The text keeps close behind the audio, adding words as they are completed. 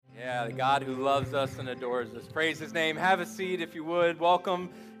Yeah, the God who loves us and adores us. Praise his name. Have a seat if you would. Welcome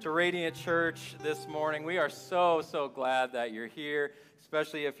to Radiant Church this morning. We are so glad that you're here,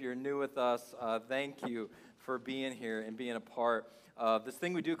 especially if you're new with us. Thank you for being here and being a part of this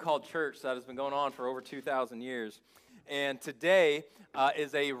thing we do called church that has been going on for over 2,000 years. And today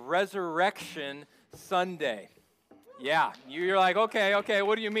is a Resurrection Sunday. Yeah, you're like, okay,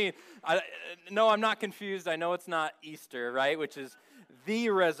 what do you mean? No, I'm not confused. I know it's not Easter, right, which is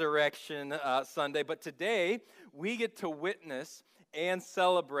the Resurrection Sunday. But today, we get to witness and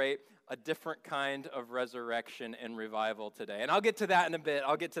celebrate a different kind of resurrection and revival today. And I'll get to that in a bit.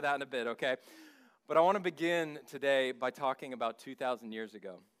 Okay? But I want to begin today by talking about 2,000 years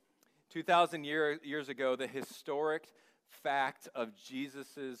ago. 2,000 years ago, the historic fact of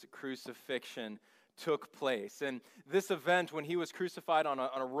Jesus' crucifixion took place. And this event, when he was crucified on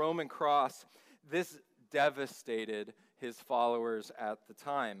a Roman cross, this devastated his followers at the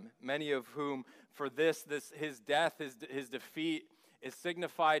time, many of whom, for his death, his defeat, is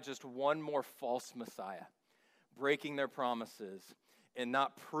signified just one more false Messiah, breaking their promises and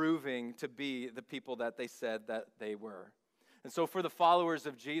not proving to be the people that they said that they were. And so for the followers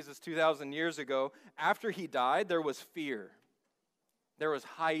of Jesus 2,000 years ago, after he died, there was fear. There was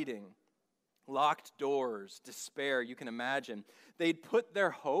hiding, locked doors, despair, you can imagine. They'd put their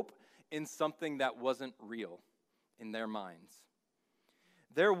hope in something that wasn't real in their minds.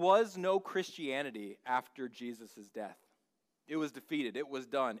 There was no Christianity after Jesus' death. It was defeated. It was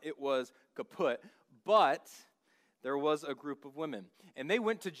done. It was kaput. But there was a group of women, and they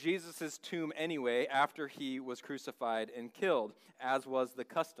went to Jesus' tomb anyway after he was crucified and killed, as was the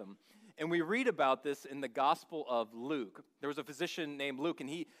custom. And we read about this in the Gospel of Luke. There was a physician named Luke, and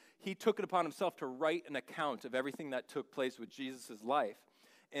he took it upon himself to write an account of everything that took place with Jesus' life.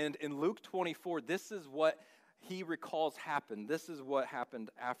 And in Luke 24, this is what he recalls happened. This is what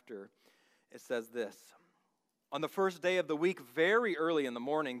happened after. It says this: on the first day of the week, very early in the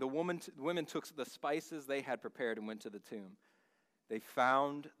morning, the women took the spices they had prepared and went to the tomb. They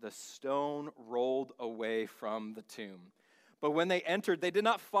found the stone rolled away from the tomb. But when they entered, they did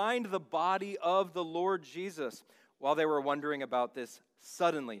not find the body of the Lord Jesus. While they were wondering about this,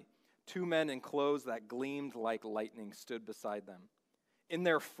 suddenly, two men in clothes that gleamed like lightning stood beside them. In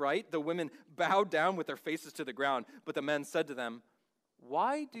their fright, the women bowed down with their faces to the ground, but the men said to them,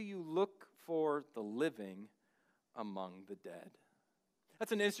 "Why do you look for the living among the dead?"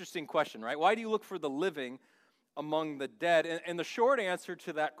 That's an interesting question, right? Why do you look for the living among the dead? And the short answer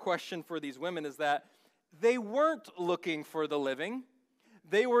to that question for these women is that they weren't looking for the living.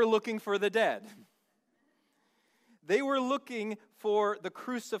 They were looking for the dead. They were looking for the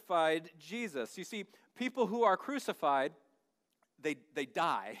crucified Jesus. You see, people who are crucified, they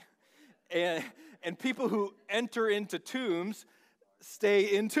die. And people who enter into tombs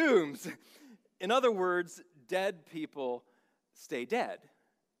stay in tombs. In other words, dead people stay dead.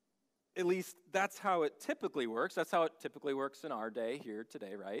 At least that's how it typically works. That's how it typically works in our day here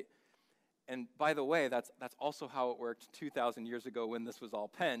today, right? And by the way, that's also how it worked 2,000 years ago when this was all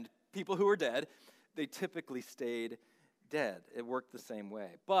penned. People who were dead, they typically stayed dead. It worked the same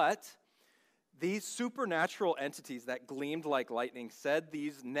way. But these supernatural entities that gleamed like lightning said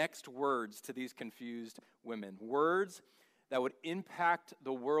these next words to these confused women, words that would impact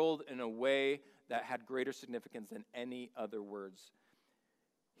the world in a way that had greater significance than any other words.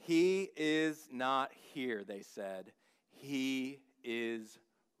 "He is not here," they said. "He is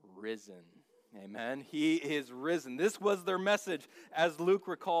risen." Amen. He is risen. This was their message, as Luke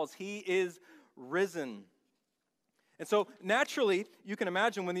recalls. He is risen. And so naturally, you can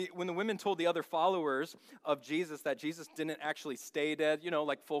imagine when the women told the other followers of Jesus that Jesus didn't actually stay dead,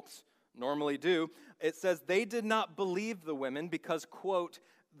 like folks normally do, it says they did not believe the women because, quote,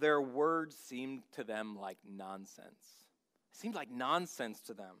 their words seemed to them like nonsense. It seemed like nonsense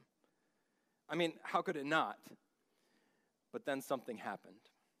to them. I mean, how could it not? But then something happened.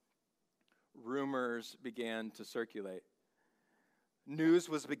 Rumors began to circulate. News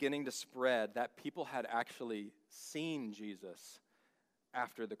was beginning to spread that people had actually seen Jesus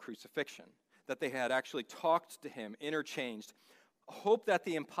after the crucifixion, that they had actually talked to him, interchanged. Hope that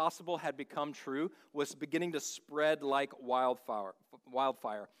the impossible had become true was beginning to spread like wildfire.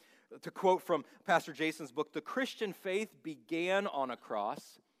 To quote from Pastor Jason's book, the Christian faith began on a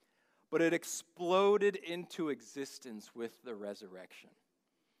cross, but it exploded into existence with the resurrection.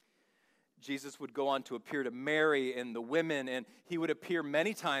 Jesus would go on to appear to Mary and the women, and he would appear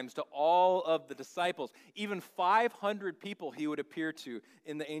many times to all of the disciples. Even 500 people he would appear to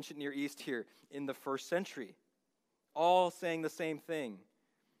in the ancient Near East here in the first century, all saying the same thing.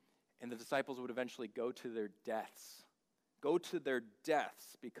 And the disciples would eventually go to their deaths go to their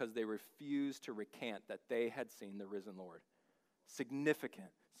deaths because they refused to recant that they had seen the risen Lord. Significant,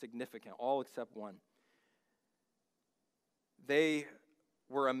 all except one. They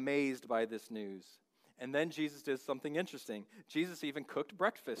were amazed by this news. And then Jesus did something interesting. Jesus even cooked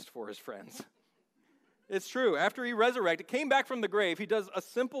breakfast for his friends. It's true. After he resurrected, came back from the grave, he does a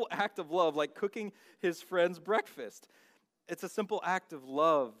simple act of love like cooking his friends breakfast. It's a simple act of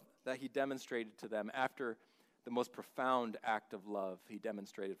love that he demonstrated to them after the most profound act of love he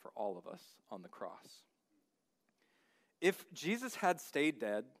demonstrated for all of us on the cross. If Jesus had stayed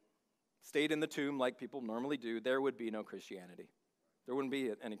dead, stayed in the tomb like people normally do, there would be no Christianity. There wouldn't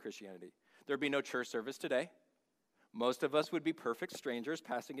be any Christianity. There'd be no church service today. Most of us would be perfect strangers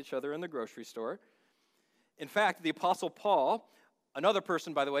passing each other in the grocery store. In fact, the Apostle Paul, another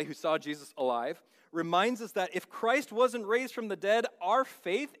person, by the way, who saw Jesus alive, reminds us that if Christ wasn't raised from the dead, our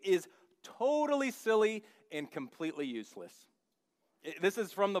faith is totally silly and completely useless. This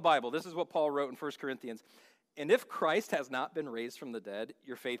is from the Bible. This is what Paul wrote in 1 Corinthians. And if Christ has not been raised from the dead,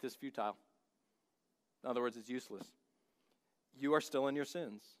 your faith is futile. In other words, it's useless. You are still in your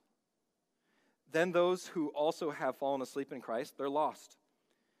sins. Then those who also have fallen asleep in Christ, they're lost.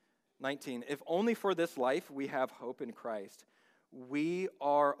 19, if only for this life we have hope in Christ, we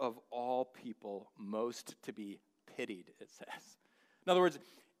are of all people most to be pitied, it says. In other words,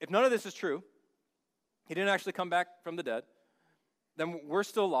 if none of this is true, he didn't actually come back from the dead, then we're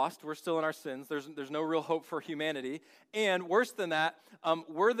still lost. We're still in our sins. There's no real hope for humanity. And worse than that,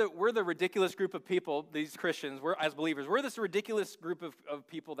 we're the ridiculous group of people, these Christians, we're as believers, we're this ridiculous group of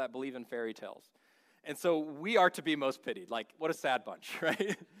people that believe in fairy tales. And so we are to be most pitied. Like, what a sad bunch,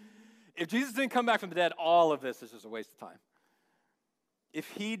 right? If Jesus didn't come back from the dead, all of this is just a waste of time. If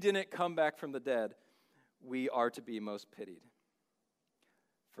he didn't come back from the dead, we are to be most pitied.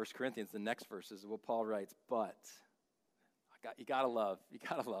 1 Corinthians, the next verse is what Paul writes, but, you gotta love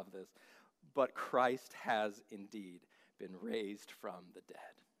this, but Christ has indeed been raised from the dead.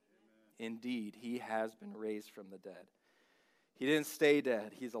 Amen. Indeed, he has been raised from the dead. He didn't stay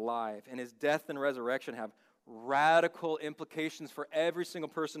dead, he's alive, and his death and resurrection have radical implications for every single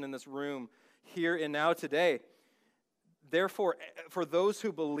person in this room here and now today. Therefore, for those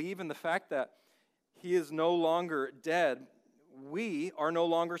who believe in the fact that he is no longer dead, we are no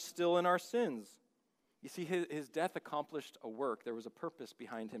longer still in our sins. You see, his death accomplished a work. There was a purpose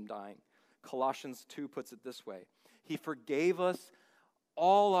behind him dying. Colossians 2 puts it this way. He forgave us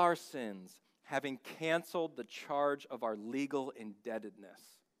all our sins, having canceled the charge of our legal indebtedness,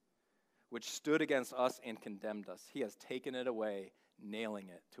 which stood against us and condemned us. He has taken it away, nailing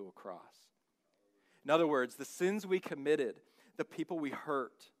it to a cross. In other words, the sins we committed, the people we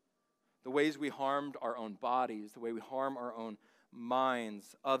hurt, the ways we harmed our own bodies, the way we harm our own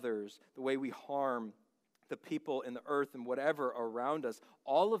minds, others, the way we harm the people in the earth and whatever around us,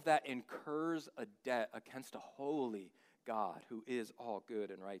 all of that incurs a debt against a holy God who is all good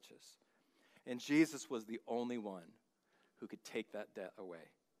and righteous. And Jesus was the only one who could take that debt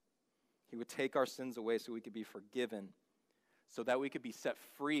away. He would take our sins away so we could be forgiven, so that we could be set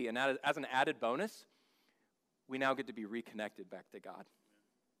free. And as an added bonus, we now get to be reconnected back to God.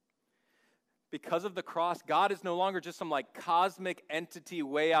 Because of the cross, God is no longer just some like cosmic entity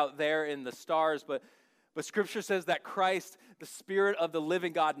way out there in the stars, but Scripture says that Christ, the Spirit of the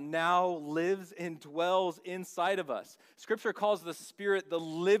living God, now lives and dwells inside of us. Scripture calls the Spirit the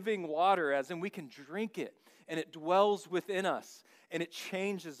living water, as in we can drink it, and it dwells within us, and it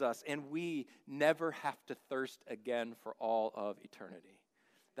changes us, and we never have to thirst again for all of eternity.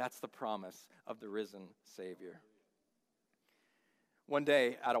 That's the promise of the risen Savior. One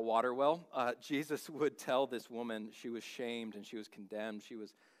day at a water well, Jesus would tell this woman she was shamed and she was condemned. She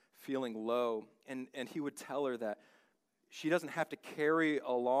was feeling low. And he would tell her that she doesn't have to carry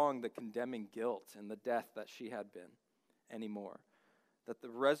along the condemning guilt and the death that she had been anymore. That the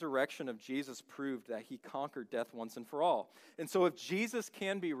resurrection of Jesus proved that he conquered death once and for all. And so if Jesus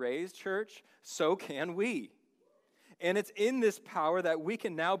can be raised, church, so can we. And it's in this power that we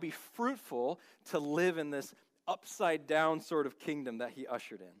can now be fruitful to live in this upside down sort of kingdom that he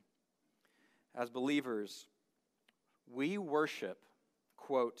ushered in. As believers, we worship,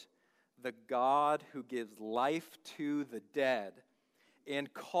 quote, the God who gives life to the dead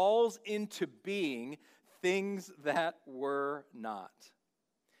and calls into being things that were not.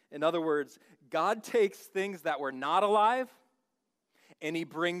 In other words, God takes things that were not alive and he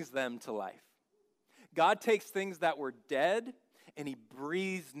brings them to life. God takes things that were dead and he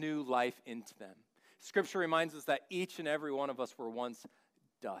breathes new life into them. Scripture reminds us that each and every one of us were once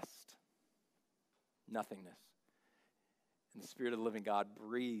dust, nothingness. And the Spirit of the living God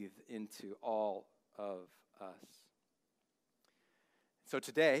breathed into all of us. So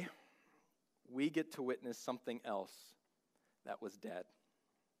today, we get to witness something else that was dead.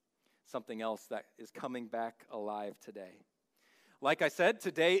 Something else that is coming back alive today. Like I said,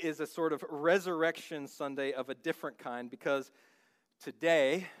 today is a sort of resurrection Sunday of a different kind because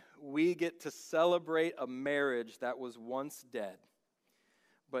today we get to celebrate a marriage that was once dead,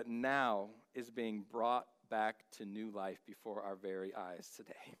 but now is being brought back to new life before our very eyes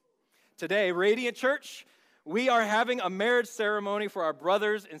today. Today, Radiant Church, we are having a marriage ceremony for our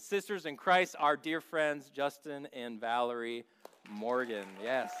brothers and sisters in Christ, our dear friends, Justin and Valerie Morgan.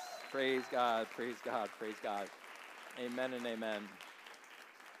 Yes, praise God, praise God, praise God. Amen and amen.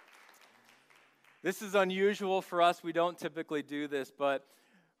 This is unusual for us. We don't typically do this, but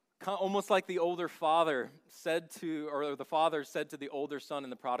almost like the older father said to, or the father said to the older son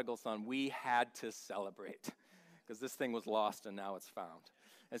and the prodigal son, we had to celebrate because this thing was lost and now it's found.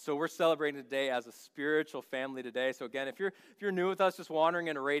 And so we're celebrating today as a spiritual family today. So again, if you're new with us, just wandering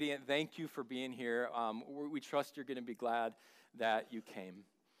into Radiant, thank you for being here. We trust you're going to be glad that you came.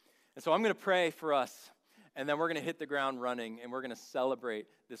 And so I'm going to pray for us. And then we're going to hit the ground running, and we're going to celebrate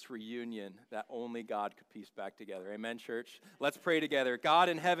this reunion that only God could piece back together. Amen, church? Let's pray together. God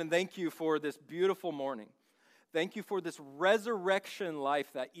in heaven, thank you for this beautiful morning. Thank you for this resurrection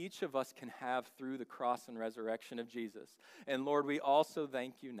life that each of us can have through the cross and resurrection of Jesus. And Lord, we also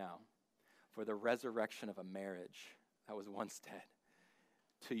thank you now for the resurrection of a marriage that was once dead.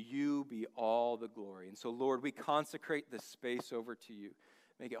 To you be all the glory. And so, Lord, we consecrate this space over to you.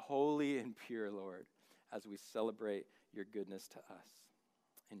 Make it holy and pure, Lord, as we celebrate your goodness to us.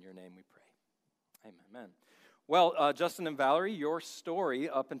 In your name we pray. Amen. Well, Justin and Valerie, your story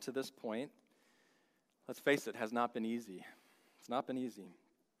up until this point, let's face it, has not been easy. It's not been easy.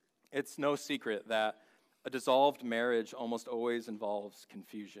 It's no secret that a dissolved marriage almost always involves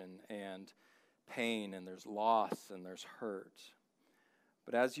confusion and pain, and there's loss and there's hurt.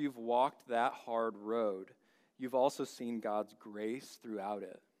 But as you've walked that hard road, you've also seen God's grace throughout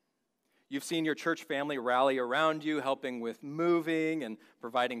it. You've seen your church family rally around you, helping with moving and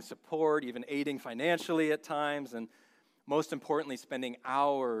providing support, even aiding financially at times, and most importantly, spending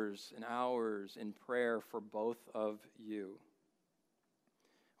hours and hours in prayer for both of you,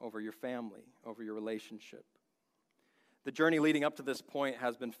 over your family, over your relationship. The journey leading up to this point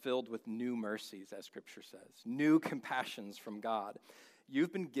has been filled with new mercies, as Scripture says, new compassions from God.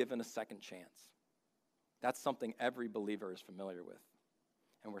 You've been given a second chance. That's something every believer is familiar with.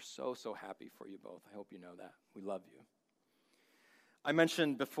 And we're so, so happy for you both. I hope you know that. We love you. I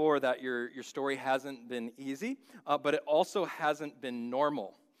mentioned before that your story hasn't been easy, but it also hasn't been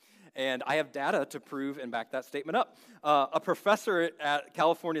normal. And I have data to prove and back that statement up. A professor at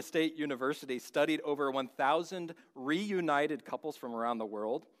California State University studied over 1,000 reunited couples from around the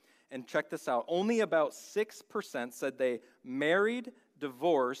world. And check this out. Only about 6% said they married,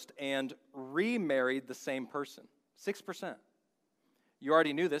 divorced, and remarried the same person. 6%. You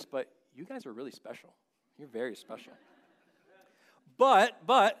already knew this, but you guys are really special. You're very special. But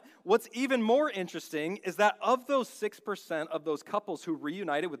what's even more interesting is that of those 6% of those couples who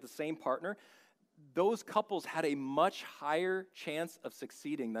reunited with the same partner, those couples had a much higher chance of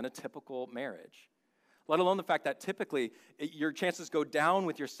succeeding than a typical marriage. Let alone the fact that typically your chances go down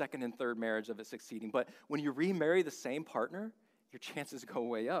with your second and third marriage of it succeeding. But when you remarry the same partner, your chances go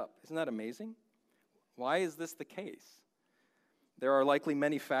way up. Isn't that amazing? Why is this the case? There are likely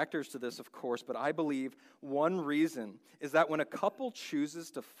many factors to this, of course, but I believe one reason is that when a couple chooses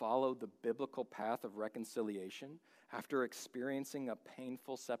to follow the biblical path of reconciliation after experiencing a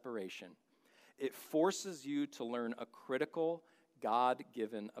painful separation, it forces you to learn a critical,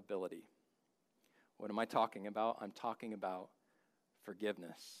 God-given ability. What am I talking about? I'm talking about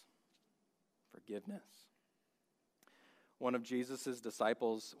forgiveness. Forgiveness. One of Jesus'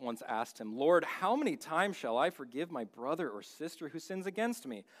 disciples once asked him, "Lord, how many times shall I forgive my brother or sister who sins against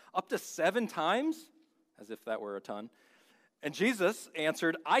me? Up to 7 times?" As if that were a ton. And Jesus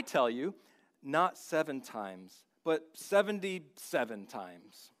answered, "I tell you, not 7 times, but 77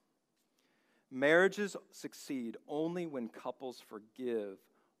 times." Marriages succeed only when couples forgive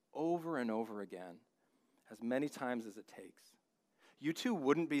over and over again, as many times as it takes. You too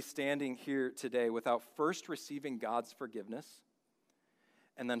wouldn't be standing here today without first receiving God's forgiveness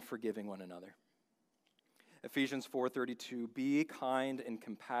and then forgiving one another. Ephesians 4:32, be kind and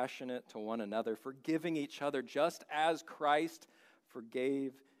compassionate to one another, forgiving each other just as Christ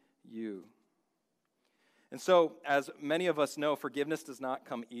forgave you. And so, as many of us know, forgiveness does not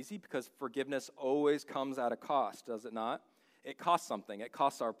come easy because forgiveness always comes at a cost, does it not? It costs something. It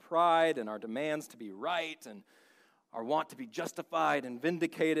costs our pride and our demands to be right and our want to be justified and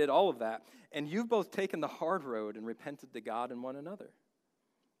vindicated, all of that. And you've both taken the hard road and repented to God and one another.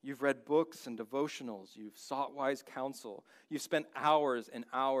 You've read books and devotionals. You've sought wise counsel. You've spent hours and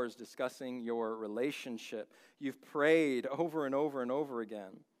hours discussing your relationship. You've prayed over and over and over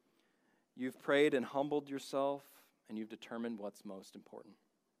again. You've prayed and humbled yourself, and you've determined what's most important.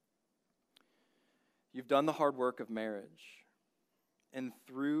 You've done the hard work of marriage. And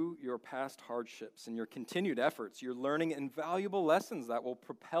through your past hardships and your continued efforts, you're learning invaluable lessons that will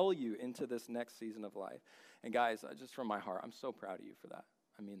propel you into this next season of life. And guys, just from my heart, I'm so proud of you for that.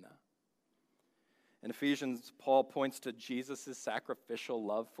 I mean that. In Ephesians, Paul points to Jesus' sacrificial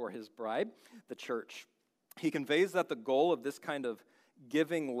love for his bride, the church. He conveys that the goal of this kind of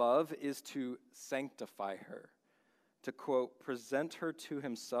giving love is to sanctify her, to, quote, present her to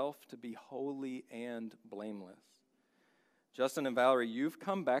himself to be holy and blameless. Justin and Valerie, you've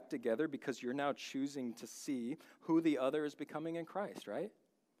come back together because you're now choosing to see who the other is becoming in Christ, right?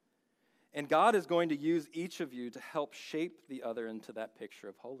 And God is going to use each of you to help shape the other into that picture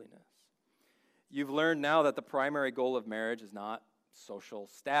of holiness. You've learned now that the primary goal of marriage is not social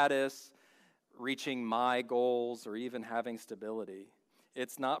status, reaching my goals, or even having stability.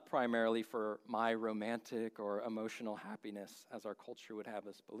 It's not primarily for my romantic or emotional happiness, as our culture would have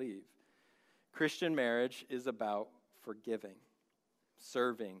us believe. Christian marriage is about forgiving,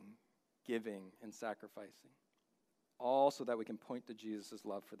 serving, giving, and sacrificing. All so that we can point to Jesus'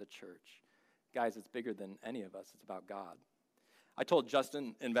 love for the church. Guys, it's bigger than any of us. It's about God. I told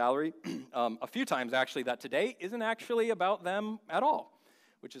Justin and Valerie a few times, actually, that today isn't actually about them at all,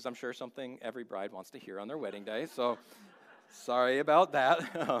 which is, I'm sure, something every bride wants to hear on their wedding day. So sorry about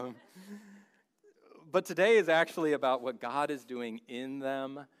that. But today is actually about what God is doing in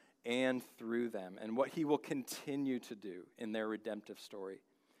them and through them, and what he will continue to do in their redemptive story.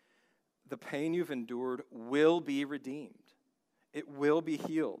 The pain you've endured will be redeemed. It will be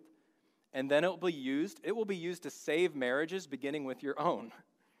healed. And then it will be used to save marriages, beginning with your own.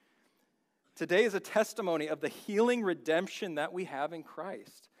 Today is a testimony of the healing redemption that we have in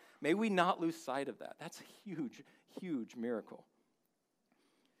Christ. May we not lose sight of that. That's a huge, huge miracle.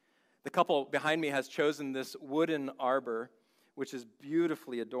 The couple behind me has chosen this wooden arbor, which is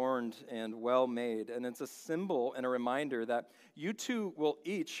beautifully adorned and well made. And it's a symbol and a reminder that you two will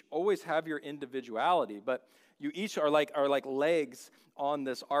each always have your individuality, but you each are like legs on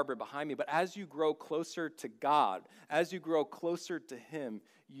this arbor behind me. But as you grow closer to God, as you grow closer to him,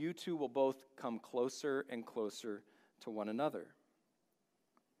 you two will both come closer and closer to one another.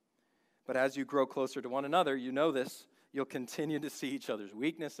 But as you grow closer to one another, you know this, you'll continue to see each other's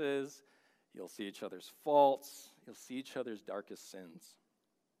weaknesses, you'll see each other's faults, you'll see each other's darkest sins.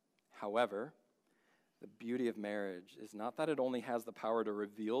 However, the beauty of marriage is not that it only has the power to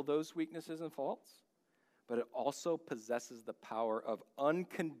reveal those weaknesses and faults, but it also possesses the power of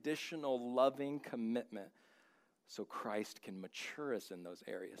unconditional loving commitment so Christ can mature us in those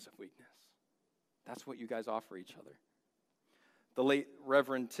areas of weakness. That's what you guys offer each other. The late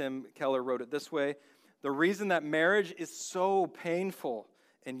Reverend Tim Keller wrote it this way: the reason that marriage is so painful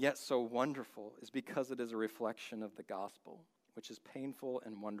and yet so wonderful is because it is a reflection of the gospel, which is painful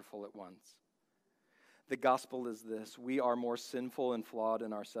and wonderful at once. The gospel is this: we are more sinful and flawed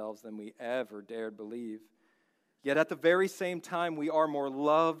in ourselves than we ever dared believe. Yet at the very same time, we are more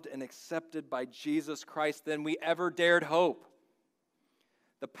loved and accepted by Jesus Christ than we ever dared hope.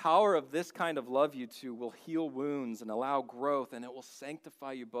 The power of this kind of love, you two, will heal wounds and allow growth, and it will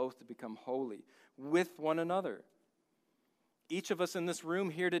sanctify you both to become holy with one another. Each of us in this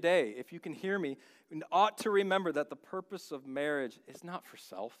room here today, if you can hear me, ought to remember that the purpose of marriage is not for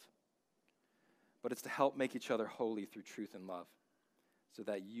self, but it's to help make each other holy through truth and love, so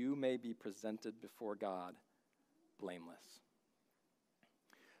that you may be presented before God blameless.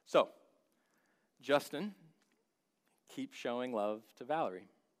 So, Justin, keep showing love to Valerie.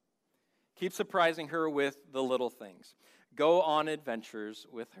 Keep surprising her with the little things. Go on adventures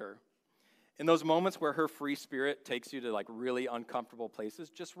with her. In those moments where her free spirit takes you to like really uncomfortable places,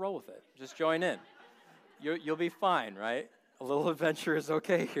 just roll with it. Just join in. You'll be fine, right? A little adventure is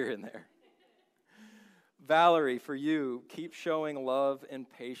okay here and there. Valerie, for you, keep showing love and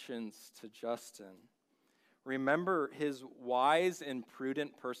patience to Justin. Remember, his wise and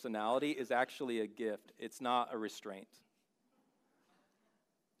prudent personality is actually a gift. It's not a restraint.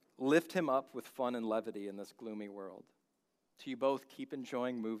 Lift him up with fun and levity in this gloomy world. To you both, keep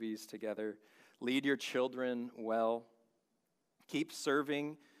enjoying movies together. Lead your children well. Keep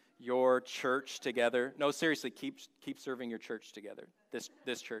serving your church together. No, seriously, keep serving your church together.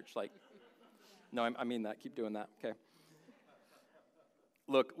 This church, like, no, I mean that. Keep doing that, okay?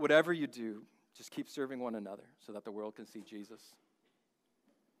 Look, whatever you do, just keep serving one another so that the world can see Jesus.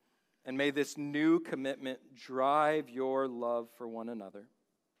 And may this new commitment drive your love for one another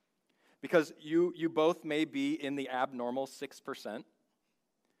Because you both may be in the abnormal 6%,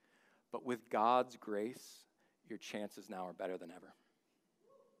 but with God's grace, your chances now are better than ever.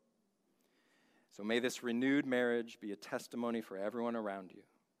 So may this renewed marriage be a testimony for everyone around you,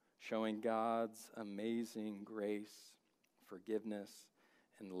 showing God's amazing grace, forgiveness,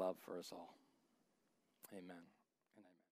 and love for us all. Amen.